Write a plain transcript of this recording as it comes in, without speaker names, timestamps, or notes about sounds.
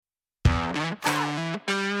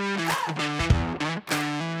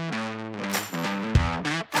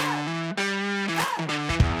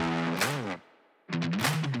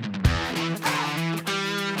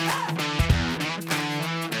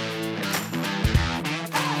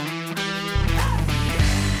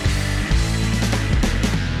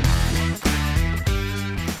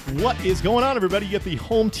What is going on, everybody? You get the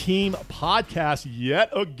Home Team Podcast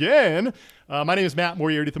yet again. My name is Matt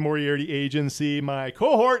Moriarty at the Moriarty Agency. My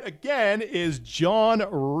cohort, again, is John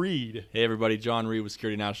Reed. Hey, everybody. John Reed with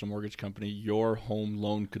Security National Mortgage Company, your home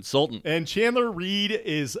loan consultant. And Chandler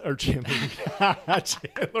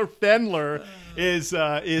Fendler is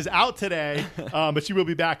out today, but she will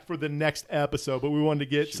be back for the next episode. But we wanted to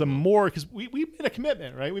get some more because we made a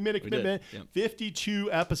commitment, right? We made a commitment. Yep.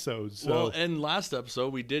 52 episodes. So. Well, and last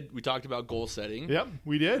episode we talked about goal setting. Yep,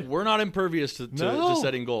 we did. We're not impervious to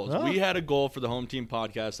setting goals. No. We had a goal for the Home Team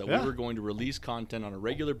Podcast that we were going to release content on a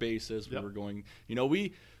regular basis. We were going,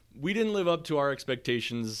 we didn't live up to our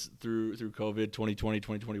expectations through COVID 2020,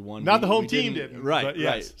 2021. Not the home team didn't. Right,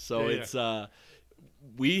 yes. right. So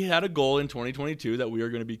we had a goal in 2022 that we are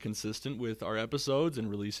going to be consistent with our episodes and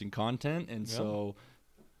releasing content. And so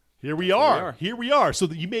here we are. So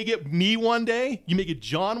that you may get me one day, you may get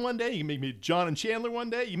John one day, you may get John and Chandler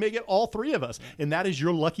one day, you may get all three of us, and that is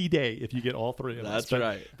your lucky day if you get all three of us. That's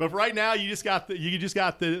right. But for right now, you just got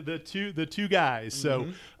the two guys. So we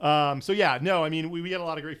had a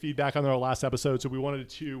lot of great feedback on our last episode, so we wanted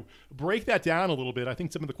to break that down a little bit. I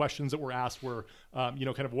think some of the questions that were asked were,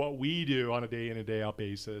 kind of what we do on a day in and day out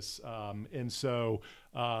basis, and so.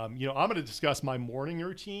 I'm going to discuss my morning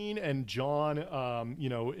routine, and John,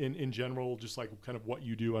 in general, just like kind of what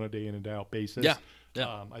you do on a day in and day out basis.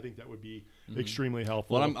 Yeah. I think that would be extremely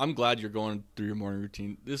helpful. Well, I'm glad you're going through your morning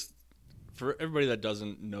routine. This, for everybody that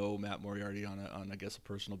doesn't know Matt Moriarty on I guess a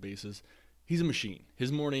personal basis, he's a machine.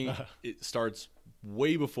 His morning it starts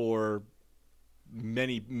way before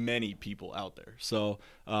many people out there. So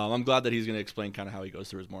I'm glad that he's going to explain kind of how he goes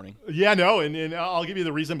through his morning. Yeah, no, and I'll give you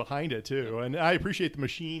the reason behind it too. And I appreciate the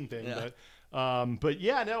machine thing, but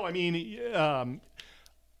yeah, no, I mean,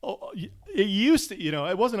 it used to,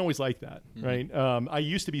 it wasn't always like that, right? I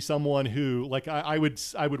used to be someone who, like, I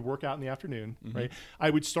would work out in the afternoon, right? I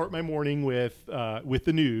would start my morning with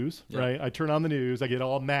the news, right? I turn on the news, I get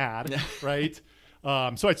all mad, right?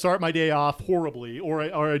 So I'd start my day off horribly, or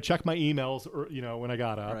I'd check my emails, when I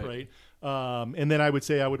got up, right? And then I would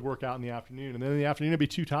say I would work out in the afternoon, and then in the afternoon I'd be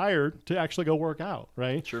too tired to actually go work out,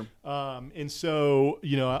 right? Sure. And so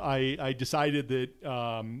I decided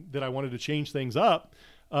that I wanted to change things up.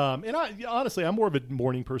 And honestly, I'm more of a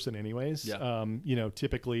morning person, anyways. Yeah.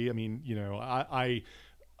 Typically, I mean,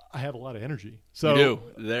 I have a lot of energy. So you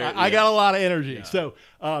do. I got a lot of energy. Yeah. So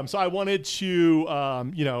I wanted to,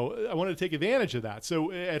 I wanted to take advantage of that.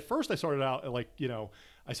 So at first I started out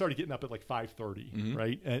I started getting up at like 5:30,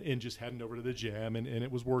 right? And just heading over to the gym, and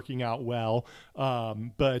it was working out well.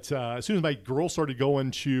 But as soon as my girls started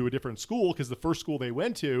going to a different school, because the first school they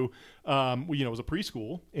went to, was a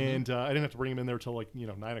preschool, and I didn't have to bring them in there till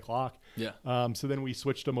 9 o'clock. Yeah. So then we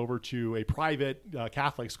switched them over to a private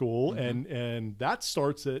Catholic school, and that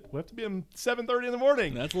starts at, we have to be in 7:30 in the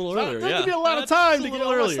morning. That's a little earlier. That would be a lot of time to get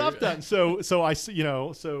all that stuff done. So I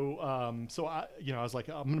was like,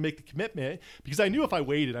 I'm going to make the commitment, because I knew if I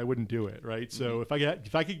waited, I wouldn't do it, right? So if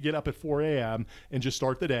I could get up at 4 a.m. and just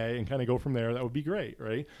start the day and kind of go from there, that would be great,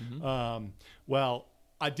 right? Well,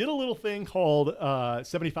 I did a little thing called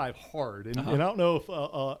 75 Hard, and I don't know if a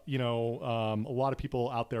lot of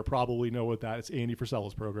people out there probably know what that is. Andy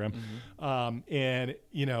Frisella's program, and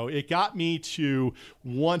it got me to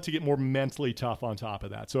want to get more mentally tough on top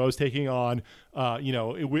of that. So I was taking on,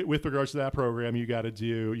 with regards to that program, you got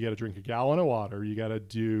to drink a gallon of water, you got to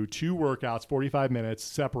do 2 workouts, 45 minutes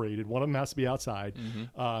separated. One of them has to be outside.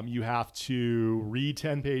 You have to read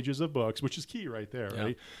 10 pages of books, which is key right there,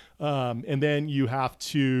 right? And then you have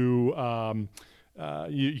to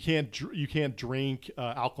you can't drink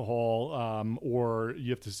alcohol, or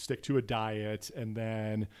you have to stick to a diet, and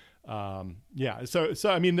then so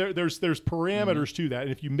I mean there's parameters to that,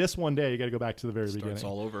 and if you miss one day, you got to go back to the very beginning. Starts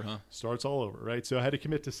all over, huh? Starts all over, right? So I had to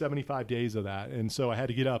commit to 75 days of that, and so I had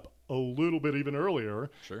to get up a little bit even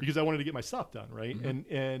earlier, because I wanted to get my stuff done, right?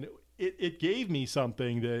 And it gave me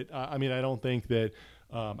something that I don't think that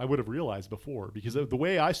I would have realized before, because the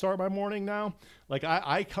way I start my morning now, like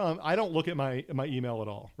I don't look at my email at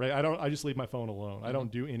all, right? I just leave my phone alone. I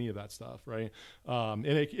don't do any of that stuff, right? And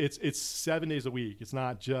it's 7 days a week. It's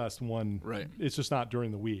not just one, right? It's just not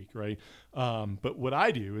during the week, right? But what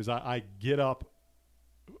I do is I get up,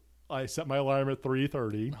 I set my alarm at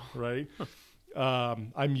 3:30, right?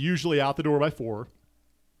 I'm usually out the door by 4.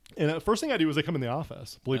 And the first thing I do is I come in the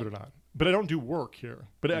office, believe it or not. But I don't do work here.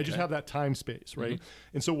 But I just have that time space, right?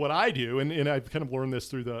 And so what I do, and I've kind of learned this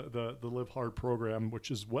through the Live Hard program,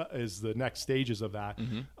 which is what is the next stages of that.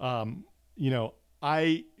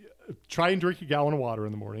 try and drink a gallon of water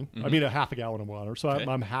in the morning. I mean, a half a gallon of water. So Okay.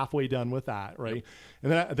 I'm halfway done with that, right?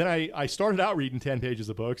 And then I started out reading 10 pages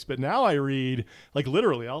of books, but now I read, like,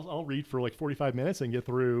 literally, I'll read for like 45 minutes and get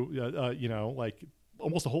through, like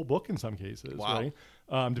almost a whole book in some cases, Wow. right?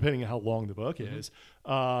 Depending on how long the book is.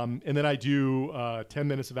 And then I do 10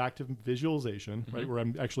 minutes of active visualization, right, where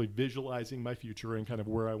I'm actually visualizing my future and kind of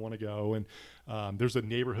where I want to go. And there's a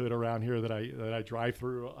neighborhood around here that I drive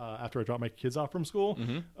through after I drop my kids off from school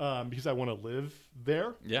because I want to live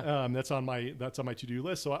there. Yeah. That's on my to-do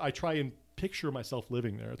list. So I try and picture myself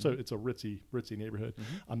living there. It's a ritzy neighborhood.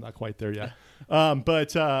 I'm not quite there yet,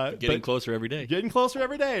 but Getting closer every day. getting closer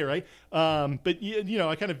every day, right? But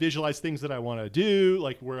I kind of visualize things that I want to do,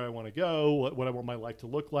 like where I want to go, what I want my life to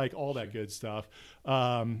look like, all that good stuff.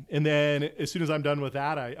 And then as soon as I'm done with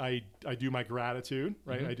that, I do my gratitude,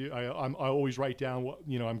 right? I always write down what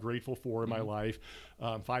I'm grateful for in my life,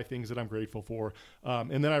 5 things that I'm grateful for,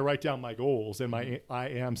 and then I write down my goals and my I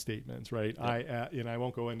am statements, right? I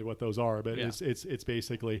won't go into what those are, but it's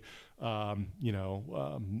basically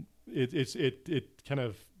it kind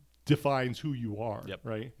of defines who you are,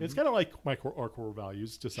 right? It's kind of like our core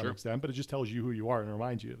values to some extent, but it just tells you who you are and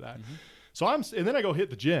reminds you of that. So and then I go hit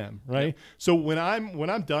the gym, right? So when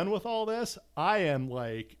I'm done with all this, I am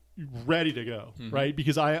like ready to go, right?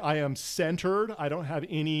 Because I am centered. I don't have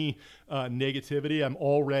any negativity. I'm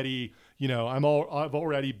already, I've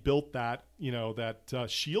already built that, that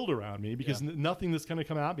shield around me because nothing that's going to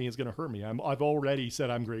come at me is going to hurt me. I've already said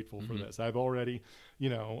I'm grateful for this. I've already,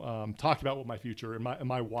 talked about what my future and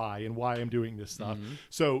my why and why I'm doing this stuff.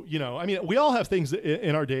 So, we all have things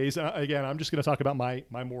in our days. Again, I'm just going to talk about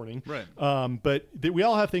my morning. Right. But we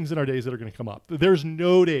all have things in our days that are going to come up. There's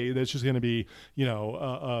no day that's just going to be,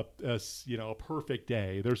 a perfect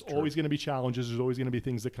day. There's always going to be challenges. There's always going to be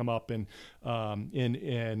things that come up. And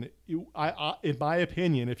in my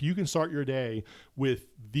opinion, if you can start your day with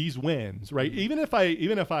these wins, right? Even if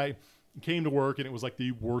I came to work and it was like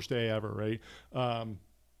the worst day ever, right?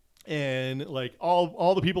 And like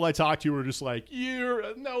all the people I talked to were just like,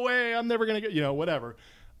 "You're no way, I'm never gonna get," whatever.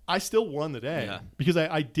 I still won the day because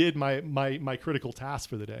I did my critical task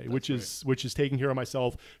for the day, which is taking care of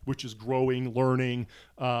myself, which is growing, learning,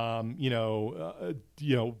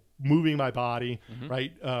 moving my body,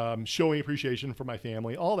 right? Showing appreciation for my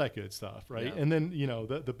family, all that good stuff, right? Yeah. And then,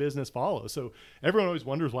 the business follows. So everyone always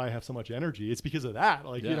wonders why I have so much energy. It's because of that.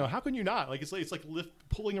 Like, how can you not? Like, it's like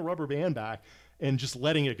pulling a rubber band back and just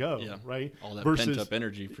letting it go, right? All that pent up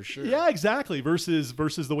energy for sure. Yeah, exactly. Versus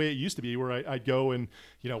the way it used to be, where I'd go and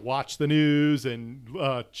watch the news and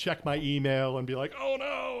check my email and be like, oh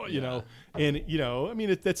no, and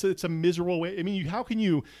it's a miserable way. I mean, how can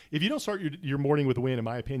you, if you don't start your morning with a win, in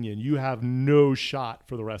my opinion, you have no shot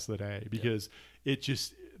for the rest of the day because it's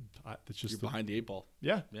just you're behind the 8 ball.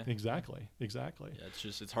 Yeah, exactly. Yeah,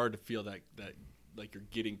 it's hard to feel that like you're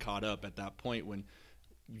getting caught up at that point when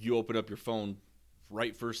you open up your phone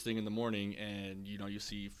right first thing in the morning and you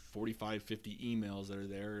see 45 50 emails that are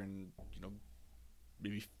there and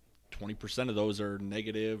maybe 20% of those are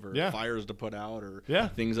negative or fires to put out or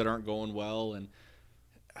things that aren't going well. And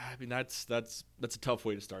I mean, that's a tough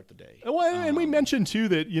way to start the day. Well, and we mentioned too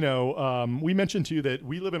that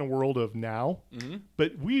we live in a world of now,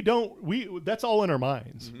 but that's all in our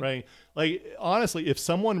minds, right? Like, honestly, if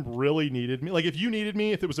someone really needed me, like if you needed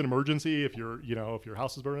me, if it was an emergency, if your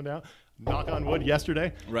house is burning down, knock on wood,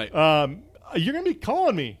 yesterday, right? You're going to be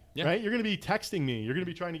calling me, right? You're going to be texting me. You're going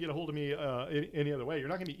to be trying to get a hold of me any other way. You're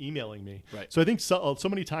not going to be emailing me. Right. So I think so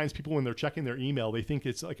many times people, when they're checking their email, they think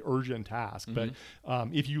it's like urgent task. But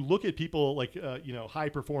if you look at people like, high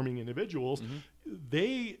performing individuals,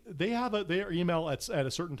 they have their email at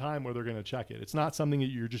a certain time where they're going to check it. It's not something that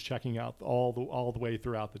you're just checking out all the way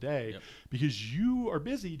throughout the day because you are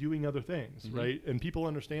busy doing other things, right? And people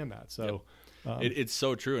understand that. So it's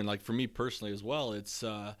so true. And like for me personally as well, it's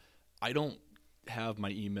I don't have my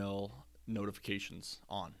email notifications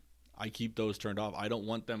on. I keep those turned off. I don't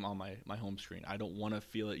want them on my home screen. I don't want to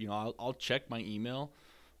feel it. I'll check my email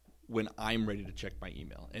when I'm ready to check my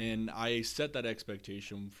email. And I set that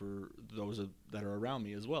expectation for those that are around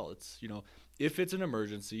me as well. It's, if it's an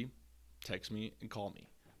emergency, text me and call me.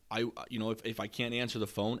 If I can't answer the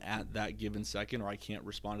phone at that given second or I can't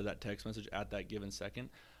respond to that text message at that given second,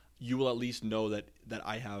 you will at least know that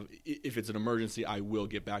I have, if it's an emergency, I will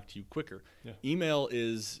get back to you quicker. Yeah. Email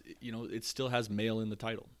is, it still has mail in the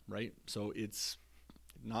title, right? So it's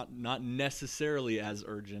not necessarily as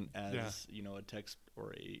urgent as, a text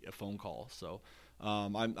or a phone call. So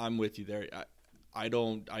I'm with you there. I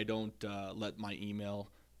don't let my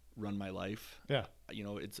email run my life. Yeah.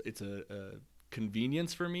 It's a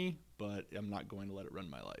convenience for me, but I'm not going to let it run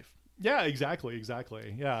my life. Yeah, exactly.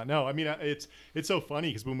 Yeah, no, I mean, it's so funny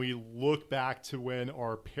because when we look back to when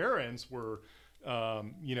our parents were,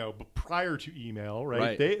 prior to email,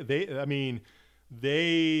 right? They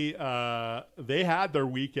had their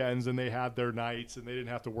weekends and they had their nights and they didn't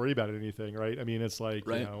have to worry about anything, right? I mean, it's like,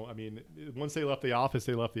 right. Once they left the office,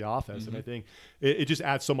 they left the office. And I think it just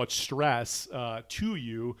adds so much stress to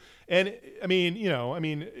you. And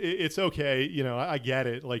it's okay. I get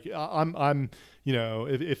it. Like I'm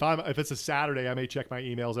if it's a Saturday, I may check my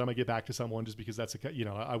emails and I might get back to someone just because that's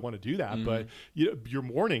I want to do that. But your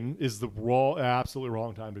morning is the absolutely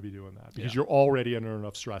wrong time to be doing that because you're already under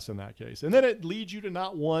enough stress in that case. And then it leads you to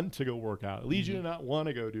not want to go work out. It leads you to not want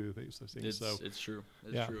to go do those things. It's true.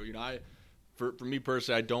 It's true. For me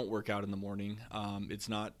personally, I don't work out in the morning. I'm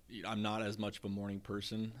not as much of a morning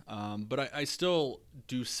person. But I still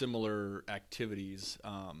do similar activities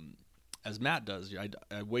as Matt does.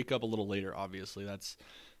 I wake up a little later. Obviously, that's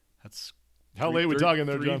how late we talking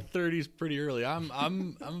there, John? 3:30 is pretty early. I'm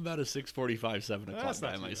about a 6:45, 7 o'clock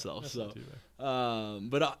guy myself. So,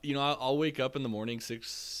 but I'll wake up in the morning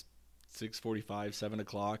 6:45, 7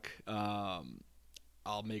 o'clock.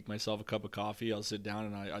 I'll make myself a cup of coffee. I'll sit down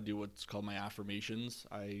and I do what's called my affirmations.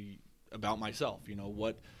 About myself.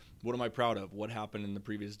 What am I proud of? What happened in the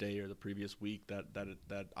previous day or the previous week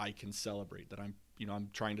that I can celebrate? That I'm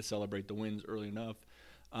trying to celebrate the wins early enough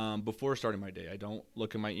before starting my day. I don't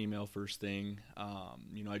look at my email first thing.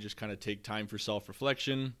 I just kind of take time for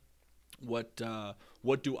self-reflection. What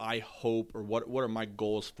do I hope, or what are my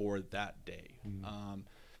goals for that day?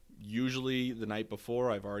 Usually the night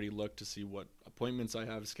before, I've already looked to see what appointments I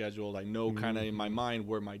have scheduled. I know kind of in my mind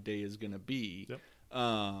where my day is going to be. Yep.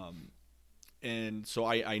 And so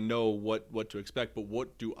I know what to expect, but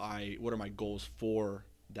what are my goals for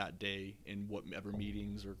that day in whatever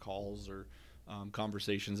meetings or calls or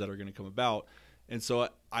conversations that are going to come about. And so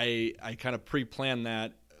I kind of pre-plan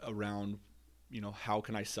that around, how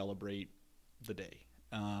can I celebrate the day?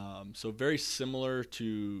 So very similar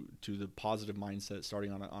to the positive mindset,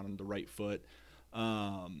 starting on the right foot.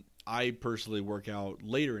 I personally work out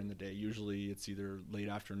later in the day. Usually it's either late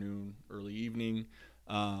afternoon, early evening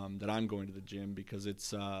that I'm going to the gym because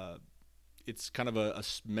it's kind of a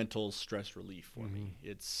mental stress relief for me.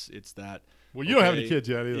 It's that. Well, you don't have any kids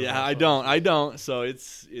yet either. Yeah, I don't. So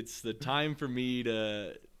it's the time for me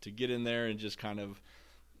to get in there and just kind of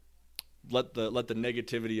let the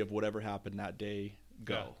negativity of whatever happened that day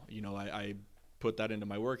go. Yeah. I put that into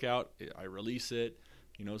my workout. I release it.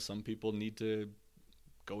 Some people need to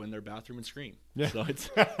go in their bathroom and scream. Yeah. So it's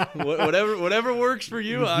whatever works for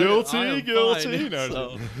you. Guilty. No.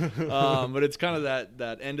 So, but it's kind of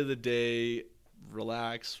that end of the day,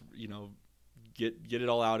 relax, get it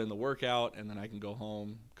all out in the workout, and then I can go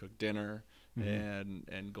home, cook dinner,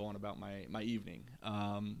 and go on about my evening.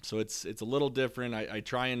 So it's a little different. I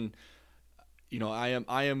try and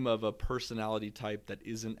I am of a personality type that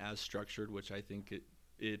isn't as structured, which I think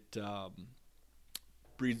it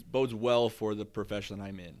bodes well for the profession that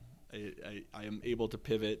I'm in. I am able to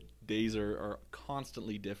pivot. Days are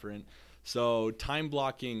constantly different. So time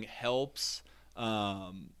blocking helps,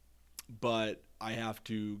 but I have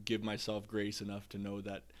to give myself grace enough to know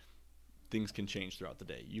that things can change throughout the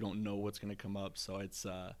day. You don't know what's going to come up. So it's,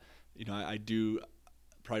 I do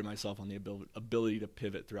pride myself on the ability to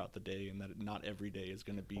pivot throughout the day, and that not every day is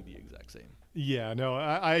going to be the exact same. Yeah, no,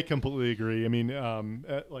 I completely agree. I mean,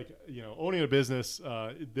 owning a business,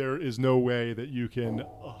 there is no way that you can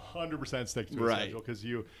 100% stick to a schedule because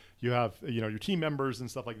you have, your team members and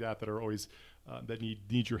stuff like that are always that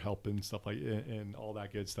need your help and stuff and all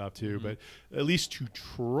that good stuff too. But at least to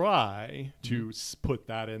try to put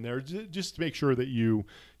that in there, just to make sure that you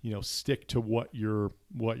stick to what you're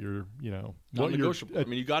non-negotiable. I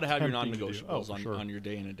mean, you got to have your non-negotiables on your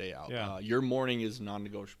day in and day out. Yeah. Your morning is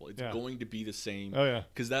non-negotiable. It's going to be the same. Oh yeah.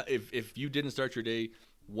 Because that if you didn't start your day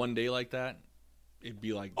one day like that, it'd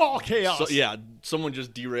be like all chaos. So, yeah, someone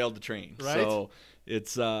just derailed the train. Right. So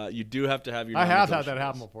it's you do have to have your. I have had that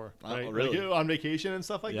happen before. Right? Oh, really? Like, on vacation and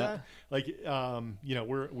stuff like that. Like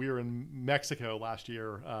we were in Mexico last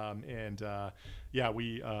year,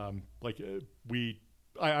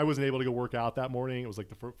 I wasn't able to go work out that morning. It was like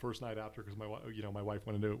the first night after because my wife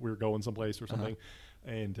wanted to. We were going someplace or something,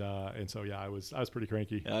 and so I was pretty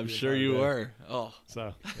cranky. I'm sure you were. Oh,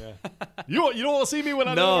 so yeah. you don't want to see me when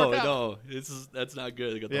I don't work out. No, that's not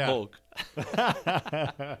good. I got the Hulk.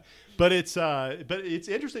 but it's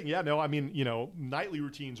interesting. Yeah, no, I mean, nightly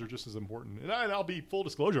routines are just as important. And I'll be full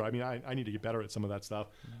disclosure. I mean, I need to get better at some of that stuff.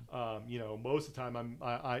 Most of the time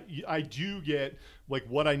I do get like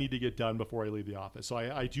what I need to get done before I leave the office. So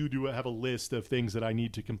I do have a list of things that I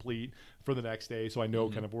need to complete for the next day. So I know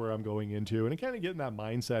kind of where I'm going into, and kind of get in that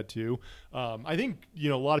mindset too. I think, a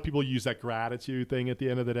lot of people use that gratitude thing at the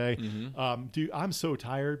end of the day. Dude, I'm so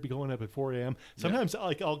tired, be going up at 4 a.m. Sometimes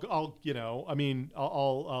like I'll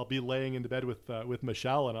be laying in the bed with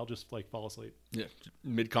Michelle, and I'll just like fall asleep. Yeah.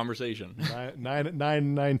 Mid conversation.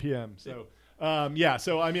 9 p.m. So,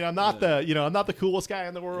 so I mean, I'm not the coolest guy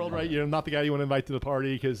in the world, right? Not the guy you want to invite to the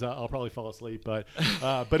party, because I'll probably fall asleep, but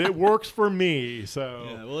it works for me. So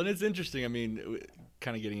yeah, well, and it's interesting. I mean,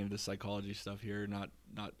 kind of getting into psychology stuff here, not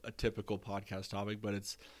a typical podcast topic, but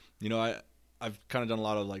it's, I've kind of done a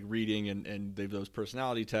lot of like reading, and they have those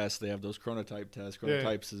personality tests. They have those chronotype tests.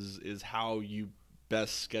 Chronotypes is how you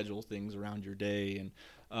best schedule things around your day. And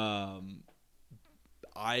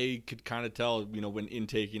I could kind of tell, when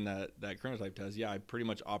intaking that chronotype test, I pretty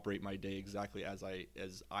much operate my day exactly as I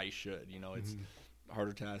should. It's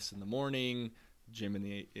harder tasks in the morning, gym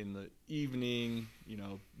in the evening.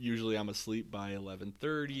 Usually I'm asleep by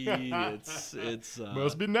 11:30. It's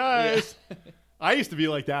must be nice. Yeah. I used to be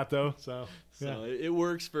like that though, so it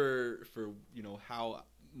works for how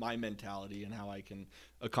my mentality and how I can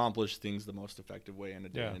accomplish things the most effective way on a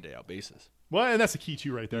day in and day out basis. Well, and that's the key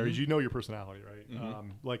too, right there, is your personality, right?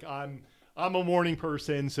 Like I'm a morning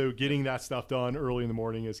person, so getting that stuff done early in the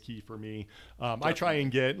morning is key for me. I try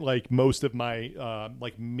and get like most of my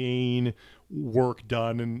like main work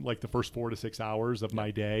done in like the first 4 to 6 hours of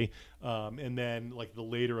my day, and then like the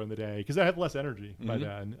later in the day, because I have less energy by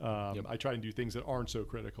then. I try and do things that aren't so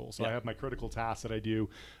critical. So I have my critical tasks that I do,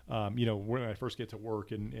 when I first get to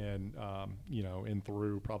work, and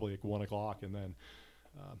through probably like 1 o'clock, and then.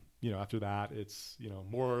 After that, it's,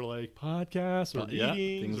 more like podcasts or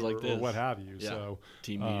meetings things like this, or what have you. Yeah. So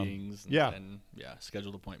team meetings, and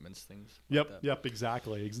scheduled appointments, things. Yep,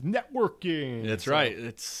 exactly. Networking. That's right.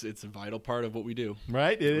 It's a vital part of what we do.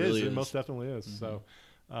 Right. It really is. It most definitely is. So,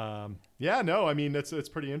 I mean, it's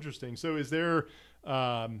pretty interesting. So is there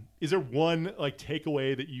one like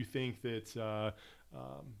takeaway that you think that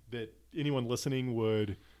anyone listening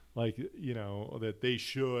would, like, that they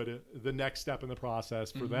should, the next step in the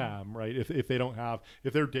process for them, right? If they don't have,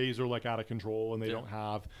 if their days are like out of control and they don't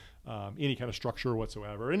have any kind of structure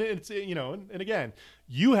whatsoever. And it's, and again,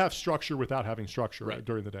 you have structure without having structure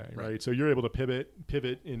during the day, right? So you're able to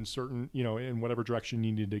pivot in certain, in whatever direction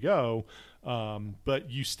you need to go. But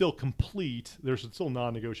you still complete, there's still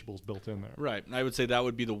non-negotiables built in there. Right. And I would say that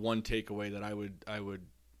would be the one takeaway that I would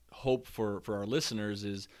hope for our listeners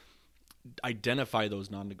is, identify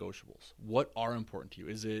those non-negotiables. What are important to you?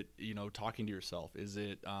 Is it, talking to yourself? Is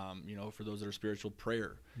it, for those that are spiritual,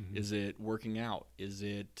 prayer? Is it working out? Is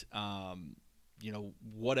it,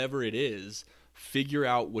 whatever it is, figure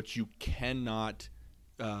out what you cannot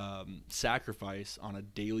sacrifice on a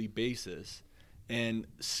daily basis and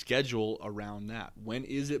schedule around that. When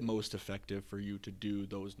is it most effective for you to do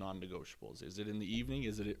those non-negotiables? Is it in the evening?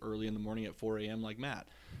 Is it early in the morning at 4 a.m. like Matt?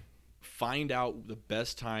 Find out the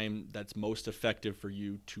best time that's most effective for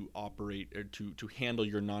you to operate or to handle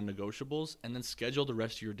your non-negotiables, and then schedule the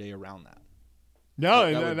rest of your day around that. No,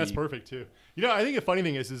 and that's perfect too. I think the funny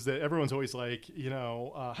thing is that everyone's always like,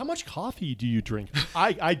 how much coffee do you drink?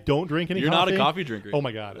 I don't drink any You're coffee. You're not a coffee drinker. Oh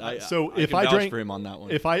my God. So if I drank for him on that one.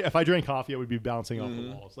 If I drank coffee, I would be bouncing off the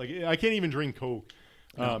walls. Like, I can't even drink Coke.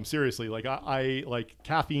 Seriously, like I like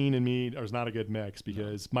caffeine and me is not a good mix,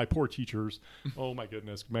 because my poor teachers, oh my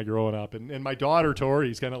goodness, my growing up, and my daughter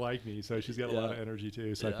Tori's kind of like me, so she's got a lot of energy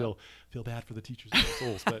too. So I feel bad for the teachers and the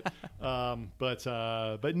souls, no,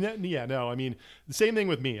 I mean, the same thing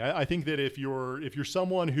with me. I think that if you're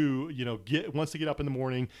someone who wants to get up in the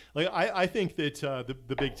morning, like I think that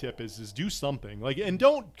the big tip is do something, like, and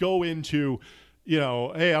don't go into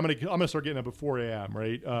hey, I'm gonna start getting up at 4 a.m.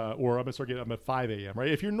 right, or I'm gonna start getting up at 5 a.m. right.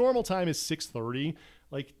 If your normal time is 6:30,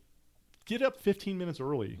 like, get up 15 minutes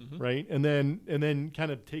early, right, and then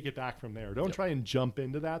kind of take it back from there. Don't try and jump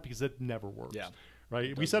into that, because it never works. Yeah.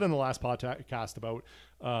 Right. We said in the last podcast about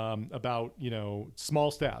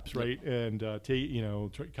small steps, right, and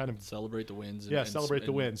kind of celebrate the wins. Celebrate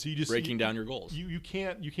the wins. So you just breaking down your goals. You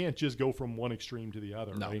can't just go from one extreme to the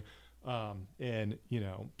other, right?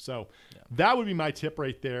 So that would be my tip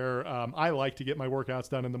right there. I like to get my workouts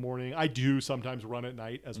done in the morning. I do sometimes run at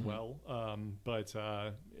night as well. But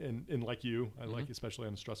like you, I like, especially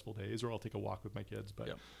on stressful days, or I'll take a walk with my kids,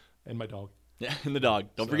 and my dog. Yeah. And the dog.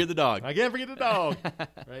 Don't forget the dog. I can't forget the dog.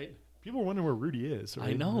 Right. People are wondering where Rudy is. Right?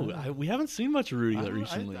 I know. We haven't seen much of Rudy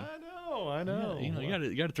recently. I know. know. Yeah,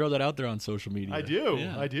 you got to throw that out there on social media. I do.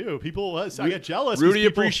 Yeah. I do. People, I get jealous. 'cause Rudy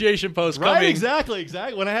people, appreciation post right? coming. Exactly.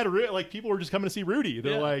 When I had people were just coming to see Rudy.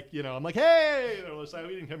 They're like, I'm like, hey, they're like,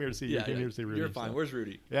 we didn't come here to see you. We came here to see Rudy. You're fine. So. Where's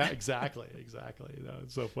Rudy? Yeah, exactly. It's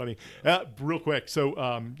so funny. Real quick. So,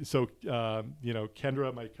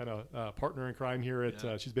 Kendra, my kind of partner in crime here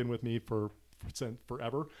at, she's been with me since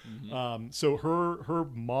forever. Mm-hmm. So her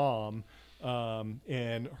mom,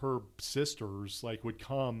 and her sisters would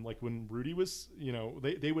come when Rudy was,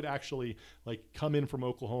 they would actually come in from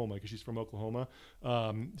Oklahoma because she's from Oklahoma.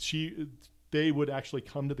 They would actually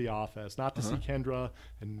come to the office, not to see Kendra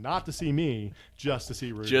and not to see me, just to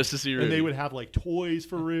see Rudy. And they would have toys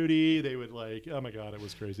for Rudy. They would oh my God, it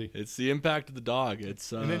was crazy. It's the impact of the dog. It's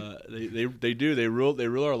they rule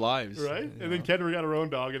our lives. Right. And then Kendra got her own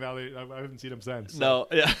dog, and now I haven't seen him since. So no,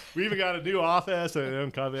 yeah. We even got a new office, and they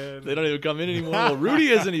don't come in. They don't even come in anymore. Well, Rudy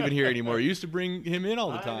isn't even here anymore. You used to bring him in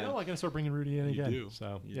all the time. I know. I gotta start bringing Rudy in again. Do.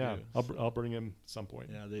 So you yeah, do. I'll bring him at some point.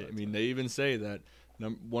 Yeah. They even say that.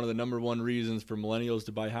 One of the number one reasons for millennials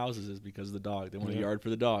to buy houses is because of the dog. They want a yard for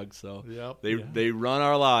the dog, so they run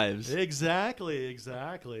our lives. Exactly.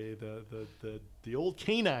 The old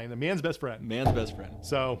canine, the man's best friend. Man's best friend.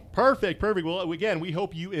 So perfect. Well, again, we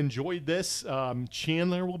hope you enjoyed this.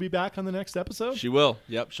 Chandler will be back on the next episode. She will.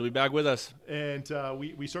 Yep, she'll be back with us. And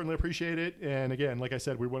we certainly appreciate it. And again, like I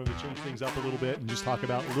said, we wanted to change things up a little bit and just talk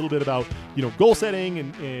about a little bit about goal setting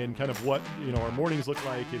and kind of what our mornings look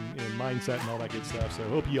like and mindset and all that good stuff. So I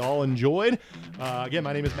hope you all enjoyed. Again,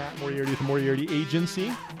 my name is Matt Moriarty with the Moriarty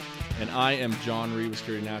Agency. And I am John Reed with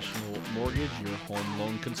Security National Mortgage, your home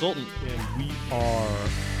loan consultant. And we are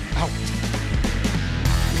out.